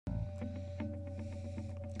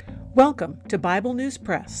Welcome to Bible News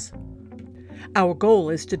Press. Our goal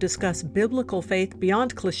is to discuss biblical faith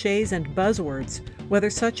beyond cliches and buzzwords, whether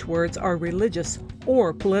such words are religious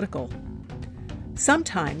or political.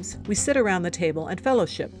 Sometimes we sit around the table and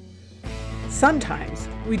fellowship. Sometimes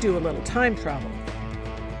we do a little time travel.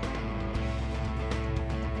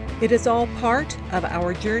 It is all part of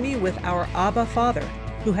our journey with our Abba Father,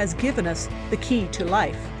 who has given us the key to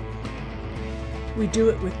life. We do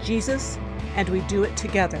it with Jesus, and we do it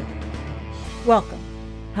together. Welcome.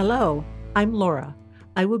 Hello, I'm Laura.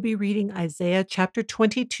 I will be reading Isaiah chapter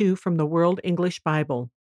 22 from the World English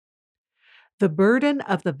Bible. The burden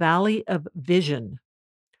of the valley of vision.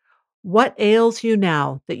 What ails you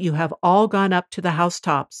now that you have all gone up to the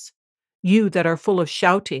housetops? You that are full of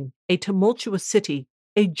shouting, a tumultuous city,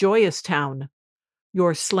 a joyous town.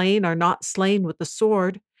 Your slain are not slain with the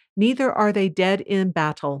sword, neither are they dead in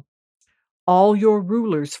battle. All your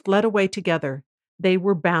rulers fled away together. They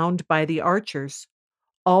were bound by the archers.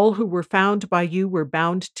 All who were found by you were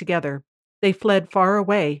bound together. They fled far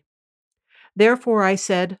away. Therefore I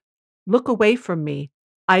said, Look away from me.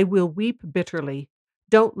 I will weep bitterly.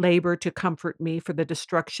 Don't labor to comfort me for the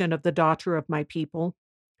destruction of the daughter of my people.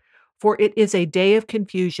 For it is a day of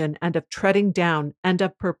confusion and of treading down and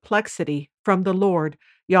of perplexity from the Lord,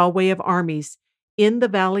 Yahweh of armies, in the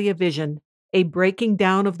valley of vision, a breaking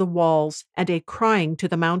down of the walls and a crying to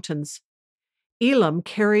the mountains. Elam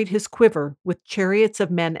carried his quiver with chariots of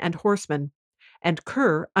men and horsemen, and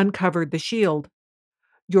Kir uncovered the shield.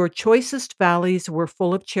 Your choicest valleys were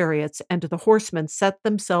full of chariots, and the horsemen set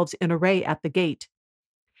themselves in array at the gate.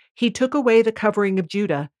 He took away the covering of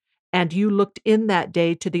Judah, and you looked in that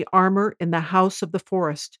day to the armor in the house of the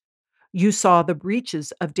forest. You saw the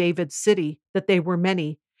breaches of David's city, that they were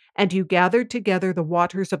many, and you gathered together the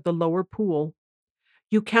waters of the lower pool.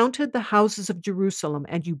 You counted the houses of Jerusalem,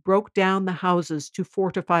 and you broke down the houses to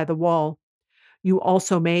fortify the wall. You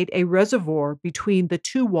also made a reservoir between the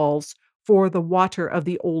two walls for the water of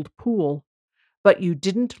the old pool. But you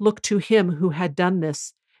didn't look to him who had done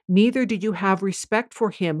this, neither did you have respect for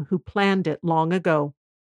him who planned it long ago.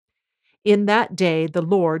 In that day the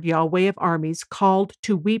Lord, Yahweh of armies, called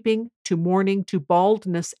to weeping, to mourning, to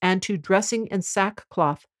baldness, and to dressing in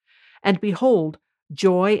sackcloth. And behold,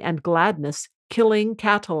 joy and gladness, killing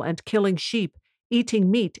cattle and killing sheep, eating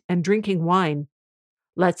meat and drinking wine.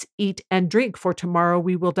 Let's eat and drink, for tomorrow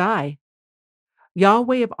we will die.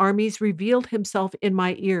 Yahweh of armies revealed himself in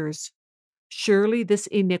my ears. Surely this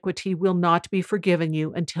iniquity will not be forgiven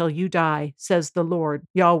you until you die, says the Lord,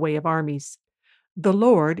 Yahweh of armies. The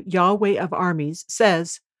Lord, Yahweh of armies,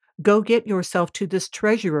 says, Go get yourself to this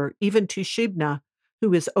treasurer, even to Shebna,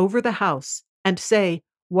 who is over the house, and say,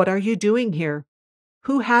 What are you doing here?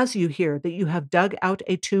 Who has you here that you have dug out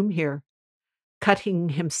a tomb here? Cutting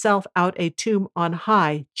himself out a tomb on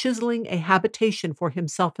high, chiseling a habitation for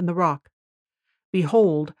himself in the rock.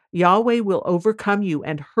 Behold, Yahweh will overcome you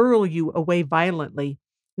and hurl you away violently.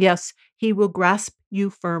 Yes, he will grasp you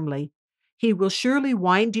firmly. He will surely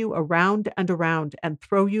wind you around and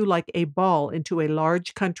throw you like a ball into a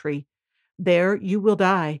large country. There you will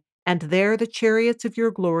die, and there the chariots of your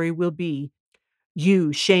glory will be.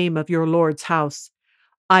 You, shame of your Lord's house.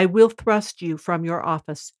 I will thrust you from your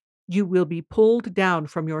office. You will be pulled down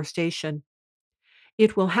from your station.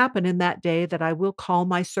 It will happen in that day that I will call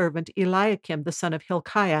my servant Eliakim the son of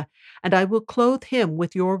Hilkiah, and I will clothe him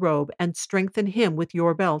with your robe and strengthen him with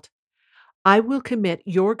your belt. I will commit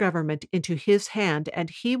your government into his hand, and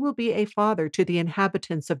he will be a father to the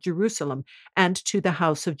inhabitants of Jerusalem and to the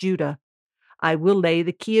house of Judah. I will lay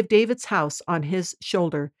the key of David's house on his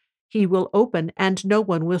shoulder. He will open, and no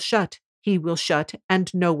one will shut. He will shut,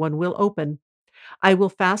 and no one will open. I will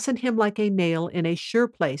fasten him like a nail in a sure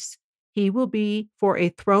place. He will be for a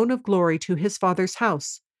throne of glory to his father's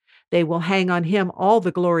house. They will hang on him all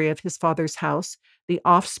the glory of his father's house, the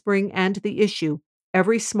offspring and the issue,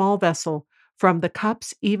 every small vessel, from the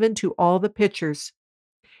cups even to all the pitchers.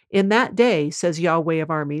 In that day, says Yahweh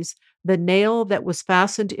of armies, the nail that was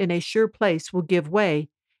fastened in a sure place will give way.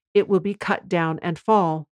 It will be cut down and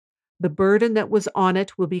fall. The burden that was on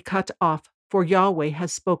it will be cut off, for Yahweh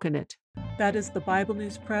has spoken it. That is the Bible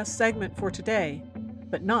News Press segment for today,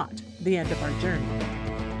 but not the end of our journey.